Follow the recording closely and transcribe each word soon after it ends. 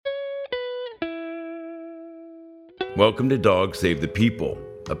Welcome to Dogs Save the People,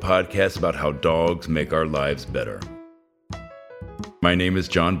 a podcast about how dogs make our lives better. My name is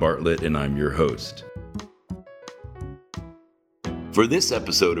John Bartlett, and I'm your host. For this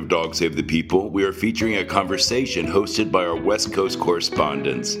episode of Dogs Save the People, we are featuring a conversation hosted by our West Coast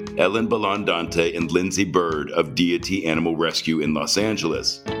correspondents, Ellen Belandante and Lindsay Bird of Deity Animal Rescue in Los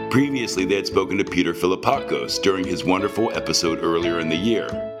Angeles. Previously, they had spoken to Peter Philippakos during his wonderful episode earlier in the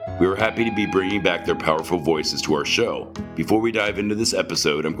year. We are happy to be bringing back their powerful voices to our show. Before we dive into this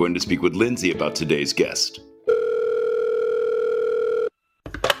episode, I'm going to speak with Lindsay about today's guest.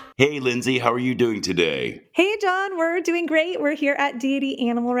 Hey, Lindsay, how are you doing today? Hey, John, we're doing great. We're here at Deity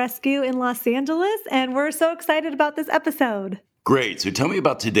Animal Rescue in Los Angeles, and we're so excited about this episode. Great. So tell me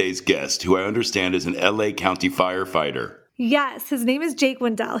about today's guest, who I understand is an LA County firefighter. Yes, his name is Jake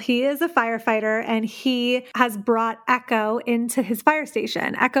Windell. He is a firefighter, and he has brought Echo into his fire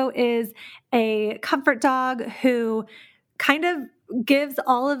station. Echo is a comfort dog who kind of gives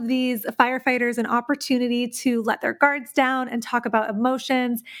all of these firefighters an opportunity to let their guards down and talk about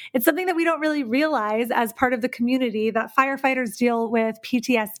emotions. It's something that we don't really realize as part of the community, that firefighters deal with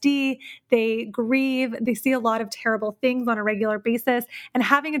PTSD, they grieve, they see a lot of terrible things on a regular basis, and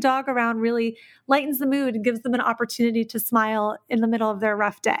having a dog around really lightens the mood and gives them an opportunity to smile in the middle of their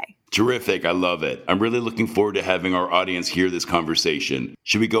rough day. Terrific. I love it. I'm really looking forward to having our audience hear this conversation.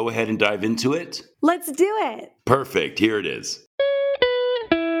 Should we go ahead and dive into it? Let's do it. Perfect. Here it is.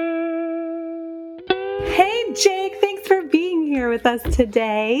 Hey, Jake, thanks for being here with us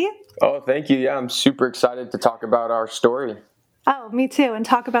today. Oh, thank you. Yeah, I'm super excited to talk about our story. Oh, me too. And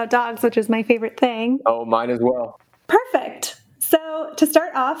talk about dogs, which is my favorite thing. Oh, mine as well. Perfect. So to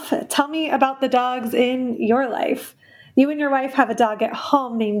start off, tell me about the dogs in your life. You and your wife have a dog at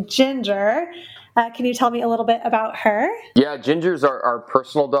home named Ginger. Can you tell me a little bit about her? Yeah, Ginger's our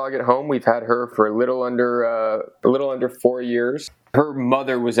personal dog at home. We've had her for a little under 4 years. Her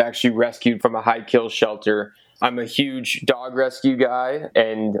mother was actually rescued from a high-kill shelter. I'm a huge dog rescue guy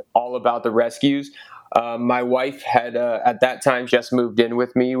and all about the rescues. My wife had, at that time, just moved in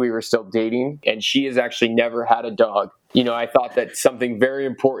with me. We were still dating, and she has actually never had a dog. You know, I thought that something very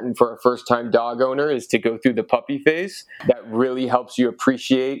important for a first-time dog owner is to go through the puppy phase. That really helps you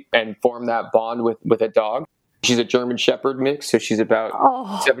appreciate and form that bond with a dog. She's a German Shepherd mix, so she's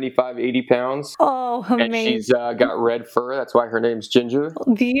about 75, 80 pounds. Oh, amazing. And she's got red fur. That's why her name's Ginger.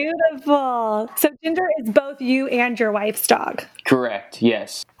 Beautiful. So Ginger is both you and your wife's dog. Correct,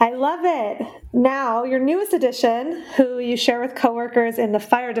 yes. I love it. Now, your newest addition, who you share with coworkers in the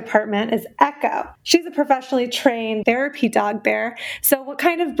fire department, is Echo. She's a professionally trained therapy dog there. So what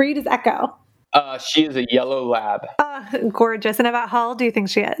kind of breed is Echo? She is a yellow lab. Gorgeous. And about how old do you think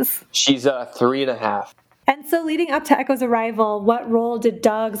she is? She's 3.5. And so leading up to Echo's arrival, what role did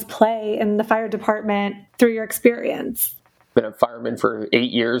dogs play in the fire department through your experience? Been a fireman for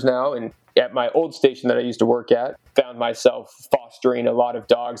 8 years now, and at my old station that I used to work at, found myself fostering a lot of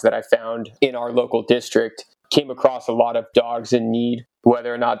dogs that I found in our local district. Came across a lot of dogs in need,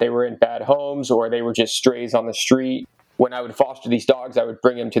 whether or not they were in bad homes or they were just strays on the street. When I would foster these dogs, I would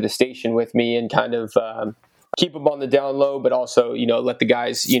bring them to the station with me and kind of keep them on the down low, but also, let the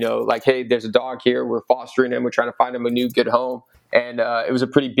guys, like, hey, there's a dog here. We're fostering him. We're trying to find him a new good home. And it was a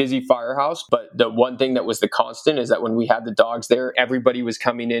pretty busy firehouse. But the one thing that was the constant is that when we had the dogs there, everybody was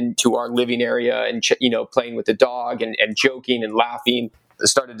coming into our living area and, playing with the dog and joking and laughing. I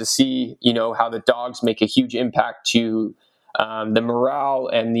started to see, how the dogs make a huge impact to the morale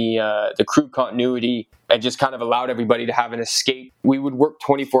and the crew continuity, and just kind of allowed everybody to have an escape. We would work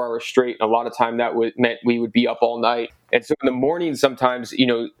 24 hours straight, and a lot of time that meant we would be up all night. And so in the morning, sometimes,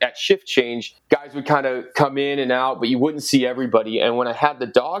 at shift change, guys would kind of come in and out, but you wouldn't see everybody. And when I had the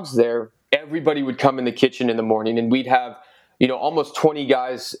dogs there, everybody would come in the kitchen in the morning, and we'd have almost 20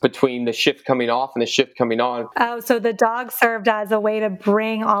 guys between the shift coming off and the shift coming on. Oh, so the dog served as a way to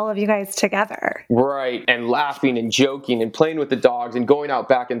bring all of you guys together. Right, and laughing and joking and playing with the dogs and going out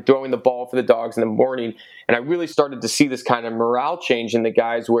back and throwing the ball for the dogs in the morning. And I really started to see this kind of morale change in the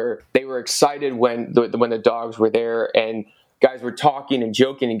guys where they were excited when the dogs were there, and guys were talking and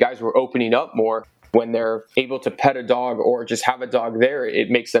joking, and guys were opening up more. When they're able to pet a dog or just have a dog there, it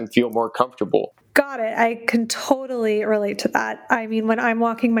makes them feel more comfortable. Got it. I can totally relate to that. I mean, when I'm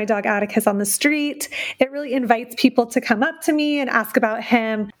walking my dog Atticus on the street, it really invites people to come up to me and ask about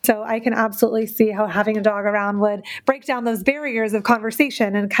him. So I can absolutely see how having a dog around would break down those barriers of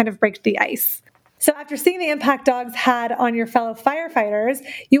conversation and kind of break the ice. So after seeing the impact dogs had on your fellow firefighters,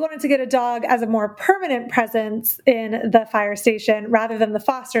 you wanted to get a dog as a more permanent presence in the fire station rather than the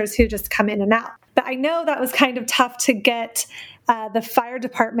fosters who just come in and out. But I know that was kind of tough to get the fire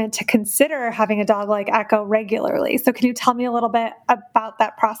department to consider having a dog like Echo regularly. So can you tell me a little bit about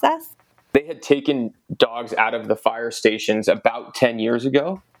that process? They had taken dogs out of the fire stations about 10 years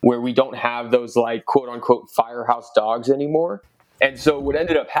ago, where we don't have those like quote unquote firehouse dogs anymore. And so what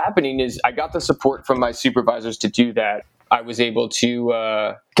ended up happening is I got the support from my supervisors to do that. I was able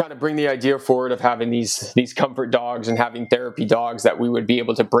to kind of bring the idea forward of having these comfort dogs and having therapy dogs that we would be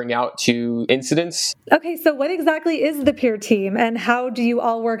able to bring out to incidents. Okay, so what exactly is the peer team and how do you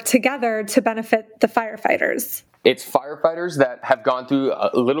all work together to benefit the firefighters? It's firefighters that have gone through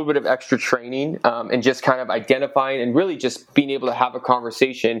a little bit of extra training and just kind of identifying and really just being able to have a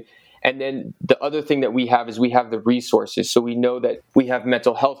conversation. And then the other thing that we have is we have the resources. So we know that we have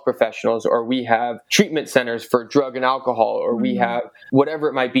mental health professionals, or we have treatment centers for drug and alcohol, or we have whatever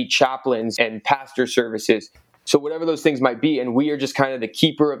it might be, chaplains and pastor services. So whatever those things might be, and we are just kind of the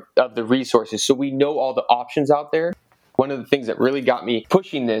keeper of the resources. So we know all the options out there. One of the things that really got me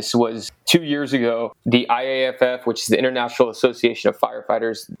pushing this was 2 years ago, the IAFF, which is the International Association of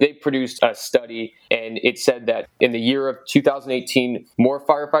Firefighters, they produced a study, and it said that in the year of 2018, more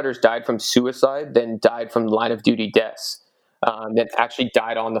firefighters died from suicide than died from line of duty deaths, that actually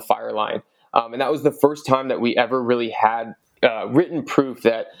died on the fire line. And that was the first time that we ever really had written proof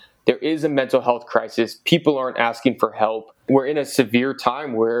that there is a mental health crisis. People aren't asking for help. We're in a severe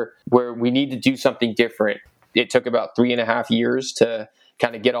time where we need to do something different. It took about 3.5 years to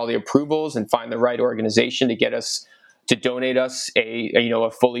kind of get all the approvals and find the right organization to get us to donate us a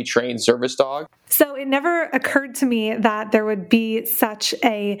fully trained service dog. So it never occurred to me that there would be such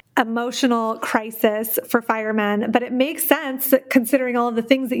a emotional crisis for firemen, but it makes sense considering all of the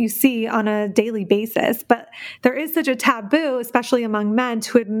things that you see on a daily basis. But there is such a taboo, especially among men,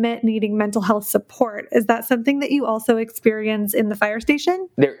 to admit needing mental health support. Is that something that you also experience in the fire station?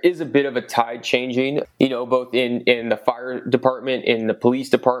 There is a bit of a tide changing, both in the fire department, in the police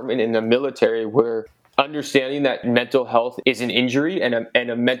department, in the military, where understanding that mental health is an injury and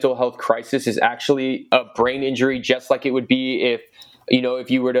a mental health crisis is actually a brain injury, just like it would be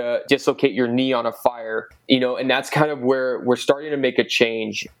if you were to dislocate your knee on a fire, and that's kind of where we're starting to make a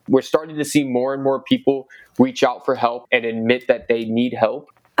change. We're starting to see more and more people reach out for help and admit that they need help.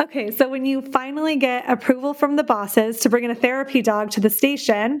 Okay, so when you finally get approval from the bosses to bring in a therapy dog to the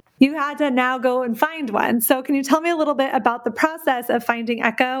station, you had to now go and find one. So can you tell me a little bit about the process of finding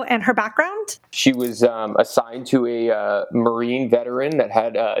Echo and her background? She was assigned to a Marine veteran that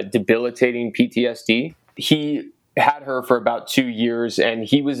had debilitating PTSD. He had her for about 2 years, and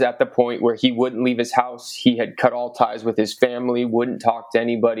he was at the point where he wouldn't leave his house. He had cut all ties with his family, wouldn't talk to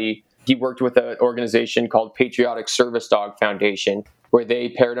anybody. He worked with an organization called Patriotic Service Dog Foundation, where they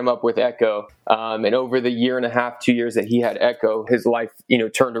paired him up with Echo. And over the 1.5 to 2 years that he had Echo, his life,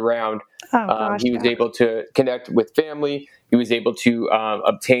 turned around. He was able to connect with family. He was able to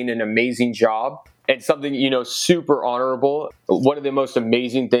obtain an amazing job and something, super honorable. One of the most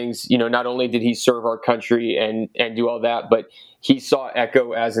amazing things, not only did he serve our country and do all that, but he saw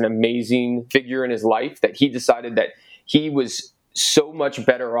Echo as an amazing figure in his life, that he decided that he was so much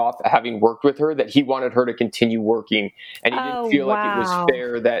better off having worked with her, that he wanted her to continue working. And he didn't feel like it was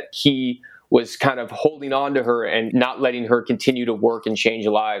fair that he was kind of holding on to her and not letting her continue to work and change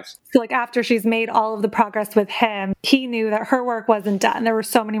lives. So like after she's made all of the progress with him, he knew that her work wasn't done. There were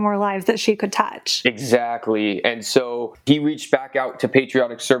so many more lives that she could touch. Exactly. And so he reached back out to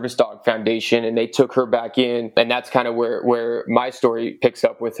Patriotic Service Dog Foundation, and they took her back in. And that's kind of where my story picks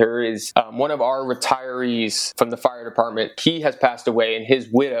up with her is one of our retirees from the fire department. He has passed away, and his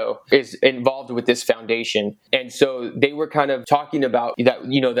widow is involved with this foundation. And so they were kind of talking about that,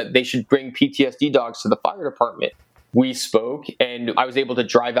 that they should bring PTSD dogs to the fire department. We spoke, and I was able to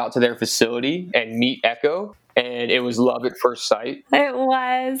drive out to their facility and meet Echo, and it was love at first sight. It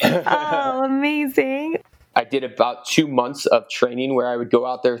was. Oh, amazing. I did about 2 months of training where I would go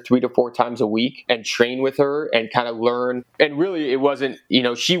out there 3 to 4 times a week and train with her and kind of learn. And really, it wasn't,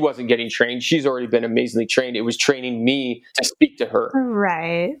 she wasn't getting trained. She's already been amazingly trained. It was training me to speak to her.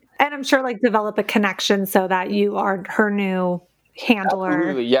 Right. And I'm sure develop a connection so that you are her new handler.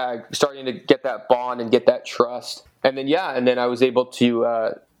 Absolutely, yeah. Starting to get that bond and get that trust. And then I was able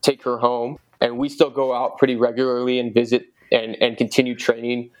to take her home, and we still go out pretty regularly and visit and continue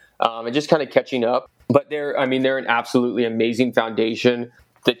training and just kind of catching up. But they're an absolutely amazing foundation.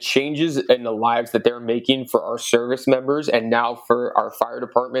 The changes in the lives that they're making for our service members and now for our fire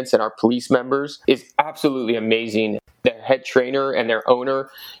departments and our police members is absolutely amazing. Their head trainer and their owner,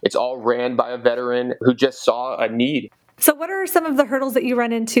 it's all ran by a veteran who just saw a need. So what are some of the hurdles that you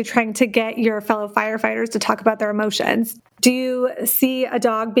run into trying to get your fellow firefighters to talk about their emotions? Do you see a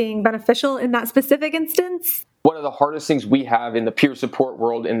dog being beneficial in that specific instance? one of the hardest things we have in the peer support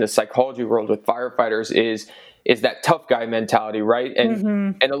world, in the psychology world with firefighters is that tough guy mentality, right?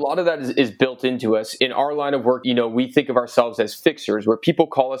 And a lot of that is built into us. In our line of work, we think of ourselves as fixers, where people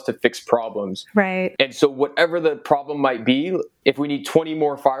call us to fix problems. Right. And so whatever the problem might be, if we need 20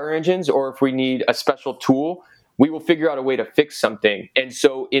 more fire engines or if we need a special tool, we will figure out a way to fix something. And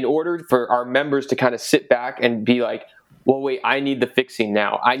so in order for our members to kind of sit back and be like, well, wait, I need the fixing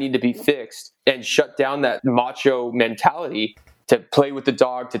now. I need to be fixed, and shut down that macho mentality, to play with the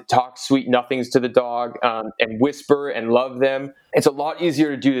dog, to talk sweet nothings to the dog, and whisper and love them. It's a lot easier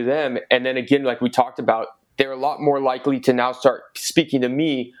to do to them. And then again, like we talked about, they're a lot more likely to now start speaking to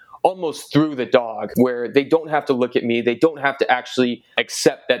me almost through the dog, where they don't have to look at me. They don't have to actually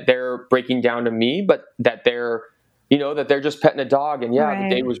accept that they're breaking down to me, but that they're just petting a dog. And Right.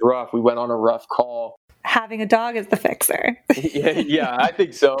 The day was rough. We went on a rough call. Having a dog is the fixer. Yeah, I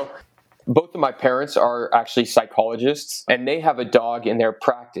think so. Both of my parents are actually psychologists, and they have a dog in their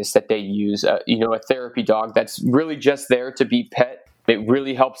practice that they use, a therapy dog that's really just there to be pet. It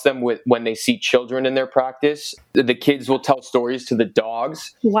really helps them with when they see children in their practice. The kids will tell stories to the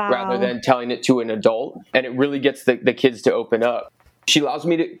dogs rather than telling it to an adult, and it really gets the kids to open up. She allows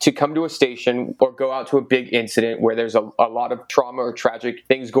me to come to a station or go out to a big incident where there's a lot of trauma or tragic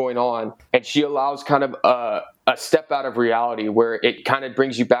things going on. And she allows kind of a step out of reality, where it kind of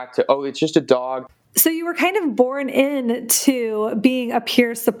brings you back to, oh, it's just a dog. So you were kind of born into being a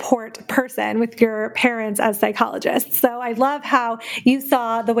peer support person with your parents as psychologists. So I love how you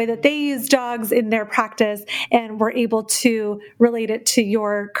saw the way that they use dogs in their practice and were able to relate it to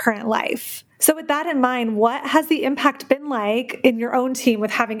your current life. So with that in mind, what has the impact been like in your own team with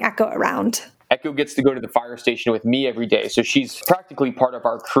having Echo around? Echo gets to go to the fire station with me every day. So she's practically part of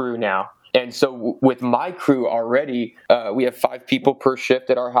our crew now. And so with my crew already, we have 5 people per shift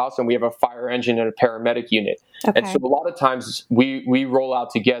at our house, and we have a fire engine and a paramedic unit. Okay. And so a lot of times we roll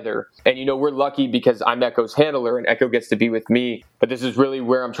out together. And, we're lucky because I'm Echo's handler and Echo gets to be with me. But this is really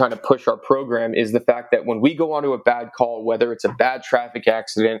where I'm trying to push our program, is the fact that when we go onto a bad call, whether it's a bad traffic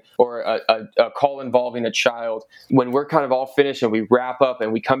accident or a call involving a child, when we're kind of all finished and we wrap up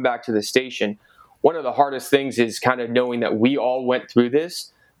and we come back to the station, one of the hardest things is kind of knowing that we all went through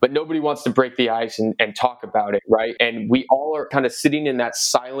this, but nobody wants to break the ice and talk about it, right? And we all are kind of sitting in that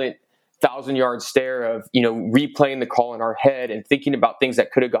silent 1,000-yard stare of, replaying the call in our head and thinking about things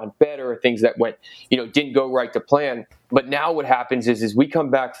that could have gone better or things that went, didn't go right to plan. But now what happens is we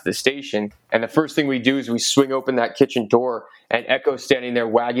come back to the station, and the first thing we do is we swing open that kitchen door, and Echo's standing there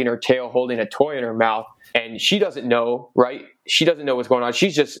wagging her tail, holding a toy in her mouth. And she doesn't know, right? She doesn't know what's going on.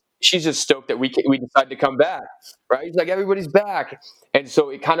 She's just stoked that we decided to come back, right? It's like, everybody's back. And so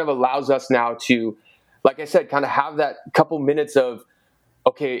it kind of allows us now to, like I said, kind of have that couple minutes of,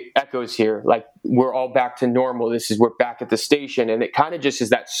 okay, Echo's here. Like, we're all back to normal. We're back at the station. And it kind of just is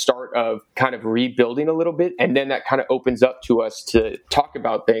that start of kind of rebuilding a little bit. And then that kind of opens up to us to talk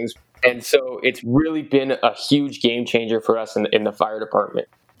about things. And so it's really been a huge game changer for us in the fire department.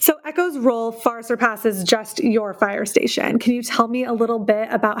 So Echo's role far surpasses just your fire station. Can you tell me a little bit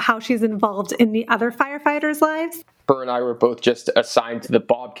about how she's involved in the other firefighters' lives? Her and I were both just assigned to the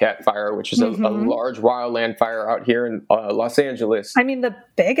Bobcat fire, which is a large wildland fire out here in Los Angeles. I mean, the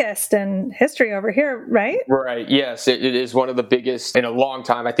biggest in history over here, right? Right. Yes, it is one of the biggest in a long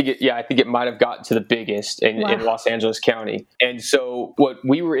time. I think it might have gotten to the biggest in Los Angeles County. And so what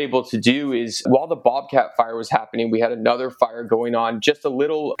we were able to do is, while the Bobcat fire was happening, we had another fire going on just a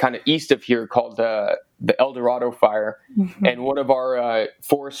little kind of east of here called the El Dorado fire. And one of our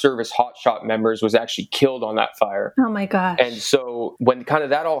Forest Service hotshot members was actually killed on that fire. Oh my gosh. And so when kind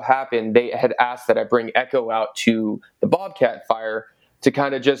of that all happened, they had asked that I bring Echo out to the Bobcat fire to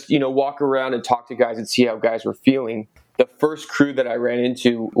kind of just, walk around and talk to guys and see how guys were feeling. The first crew that I ran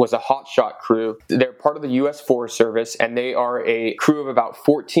into was a hotshot crew. They're part of the U.S. Forest Service, and they are a crew of about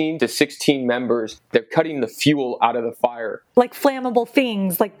 14 to 16 members. They're cutting the fuel out of the fire. Like flammable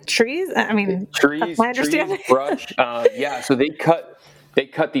things, like trees? I mean, that's my understanding. Trees, brush. So they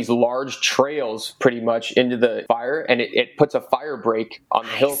cut these large trails pretty much into the fire, and it puts a fire break on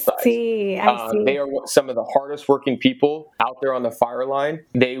the hillside. I see. They are some of the hardest working people out there on the fire line.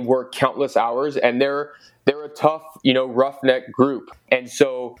 They work countless hours, and they're a tough, roughneck group. And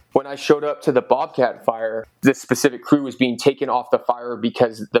so when I showed up to the Bobcat fire, this specific crew was being taken off the fire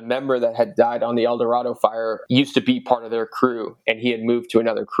because the member that had died on the El Dorado fire used to be part of their crew, and he had moved to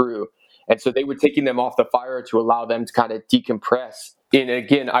another crew. And so they were taking them off the fire to allow them to kind of decompress. And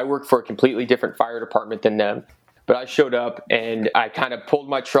again, I work for a completely different fire department than them. But I showed up and I kind of pulled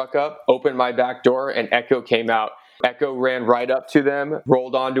my truck up, opened my back door, and Echo came out. Echo ran right up to them,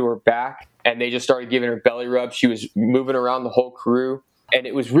 rolled onto her back, and they just started giving her belly rubs. She was moving around the whole crew. And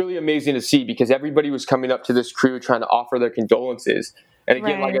it was really amazing to see because everybody was coming up to this crew trying to offer their condolences. And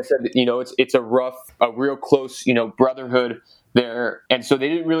again, like I said, it's a real close, brotherhood there. And so they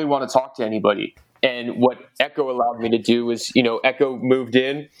didn't really want to talk to anybody. And what Echo allowed me to do was, Echo moved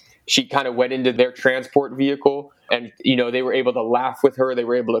in. She kind of went into their transport vehicle and, they were able to laugh with her. They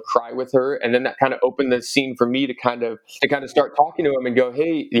were able to cry with her. And then that kind of opened the scene for me to kind of start talking to him and go,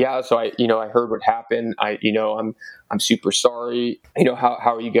 hey, yeah, so I heard what happened. I'm super sorry.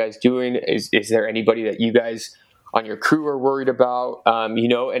 How are you guys doing? Is there anybody that you guys on your crew are worried about?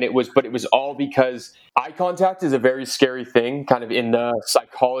 And it was all because eye contact is a very scary thing kind of in the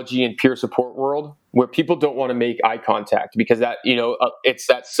psychology and peer support world where people don't want to make eye contact because that, it's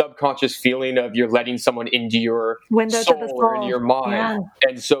that subconscious feeling of you're letting someone into your window soul, to the soul or into your mind. Yeah.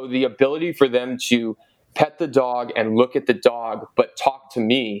 And so the ability for them to pet the dog and look at the dog, but talk to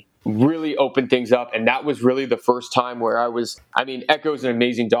me really opened things up. And that was really the first time where Echo's an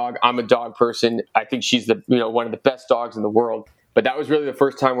amazing dog. I'm a dog person. I think she's one of the best dogs in the world. But that was really the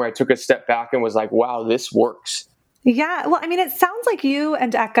first time where I took a step back and was like, wow, this works. Yeah. Well, it sounds like you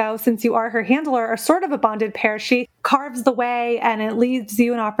and Echo, since you are her handler, are sort of a bonded pair. She carves the way and it leaves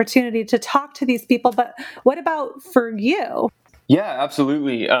you an opportunity to talk to these people. But what about for you? Yeah,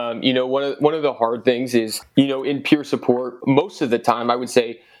 absolutely. One of the hard things is, in peer support, most of the time, I would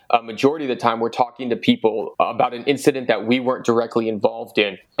say a majority of the time, we're talking to people about an incident that we weren't directly involved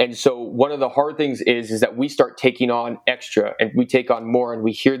in. And so one of the hard things is that we start taking on extra and we take on more and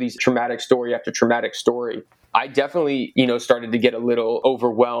we hear these traumatic story after traumatic story. I definitely, started to get a little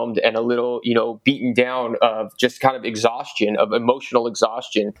overwhelmed and a little, beaten down of just kind of exhaustion, of emotional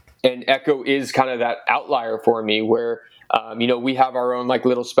exhaustion. And Echo is kind of that outlier for me where, we have our own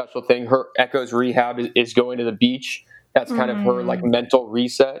little special thing. Echo's rehab is going to the beach. That's kind of her mental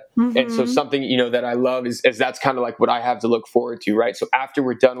reset. Mm-hmm. And so something, that I love is that's kind of what I have to look forward to, right? So after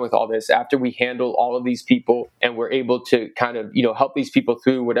we're done with all this, after we handle all of these people and we're able to kind of, help these people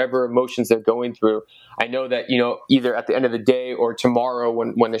through whatever emotions they're going through, I know that, either at the end of the day or tomorrow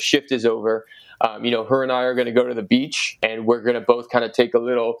when the shift is over, her and I are going to go to the beach and we're going to both kind of take a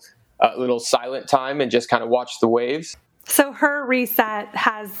little silent time and just kind of watch the waves. So her reset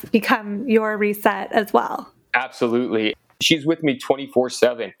has become your reset as well. Absolutely. She's with me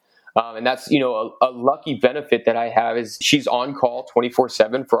 24/7. And that's, a lucky benefit that I have is she's on call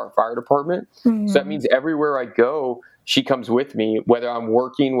 24/7 for our fire department. Mm-hmm. So that means everywhere I go, she comes with me, whether I'm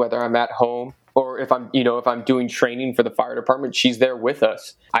working, whether I'm at home, or if I'm doing training for the fire department, she's there with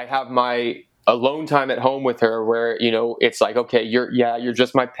us. I have my alone time at home with her where, it's like, okay, you're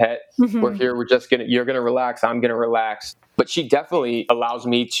just my pet. Mm-hmm. We're here. You're going to relax. I'm going to relax. But she definitely allows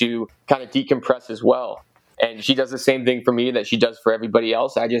me to kind of decompress as well. And she does the same thing for me that she does for everybody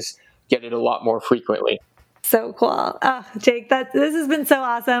else. I just get it a lot more frequently. So cool. Oh, Jake, this has been so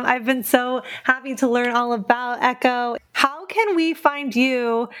awesome. I've been so happy to learn all about Echo. How can we find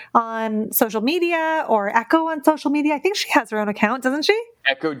you on social media or Echo on social media? I think she has her own account, doesn't she?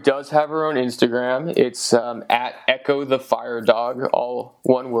 Echo does have her own Instagram. It's at Echo the Fire Dog, all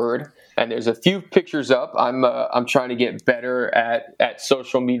one word. And there's a few pictures up. I'm trying to get better at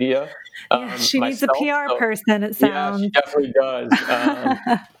social media. She needs a PR person, it sounds. Yeah, she definitely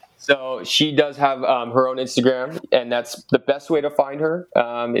does. So she does have her own Instagram, and that's the best way to find her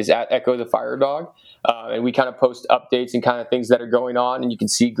is at Echo the Fire Dog. And we kind of post updates and kind of things that are going on, and you can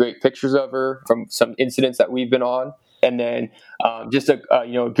see great pictures of her from some incidents that we've been on. And then just a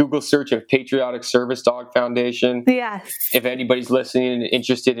Google search of Patriotic Service Dog Foundation. Yes. If anybody's listening and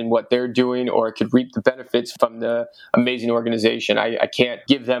interested in what they're doing or could reap the benefits from the amazing organization, I can't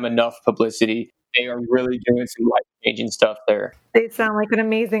give them enough publicity. They are really doing some life-changing stuff there. They sound like an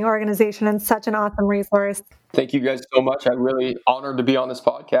amazing organization and such an awesome resource. Thank you guys so much. I'm really honored to be on this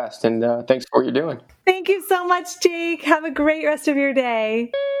podcast, and thanks for what you're doing. Thank you so much, Jake. Have a great rest of your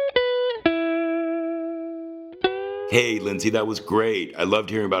day. Hey, Lindsay, that was great. I loved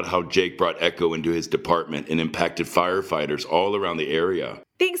hearing about how Jake brought Echo into his department and impacted firefighters all around the area.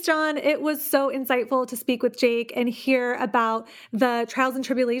 Thanks, John. It was so insightful to speak with Jake and hear about the trials and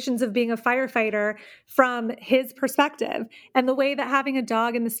tribulations of being a firefighter from his perspective. And the way that having a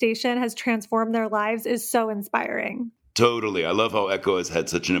dog in the station has transformed their lives is so inspiring. Totally. I love how Echo has had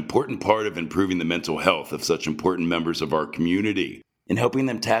such an important part of improving the mental health of such important members of our community and helping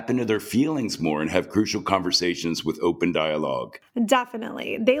them tap into their feelings more and have crucial conversations with open dialogue.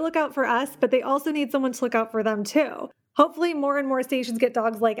 Definitely. They look out for us, but they also need someone to look out for them too. Hopefully more and more stations get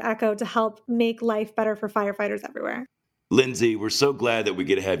dogs like Echo to help make life better for firefighters everywhere. Lindsay, we're so glad that we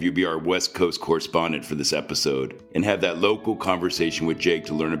get to have you be our West Coast correspondent for this episode and have that local conversation with Jake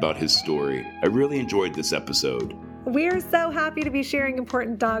to learn about his story. I really enjoyed this episode. We're so happy to be sharing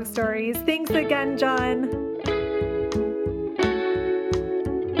important dog stories. Thanks again, John.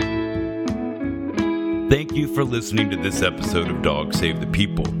 Thank you for listening to this episode of Dogs Save the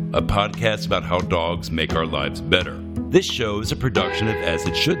People, a podcast about how dogs make our lives better. This show is a production of As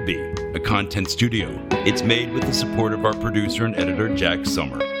It Should Be, a content studio. It's made with the support of our producer and editor, Jack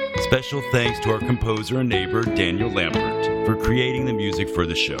Summer. Special thanks to our composer and neighbor, Daniel Lambert, for creating the music for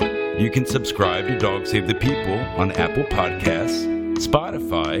the show. You can subscribe to Dog Save the People on Apple Podcasts,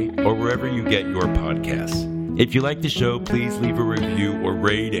 Spotify, or wherever you get your podcasts. If you like the show, please leave a review or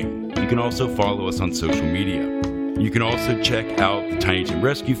rating. You can also follow us on social media. You can also check out the Tiny Tim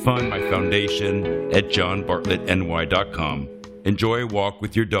Rescue Fund, my foundation, at johnbartlettny.com. Enjoy a walk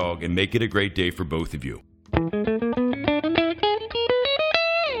with your dog and make it a great day for both of you.